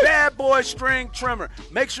 Bad Boy String Trimmer.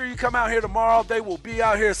 Make sure you come out here tomorrow. They will be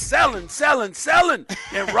out here selling.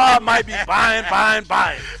 And Rob might be buying. All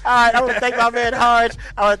right, I want to thank my man Harch.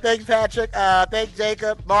 I want to thank Patrick. Thank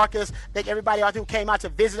Jacob, Marcus. Thank everybody out there who came out to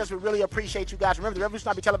visit us. We really appreciate you guys. Remember, the Revolution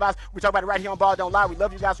will not be televised. We talk about it right here on Ball Don't Lie. We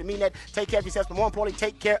love you guys. We mean that. Take care of yourselves, but more importantly,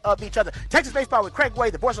 take care of each other. Texas Baseball with Craig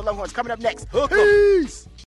Way, the voice of Longhorns, coming up next. Peace.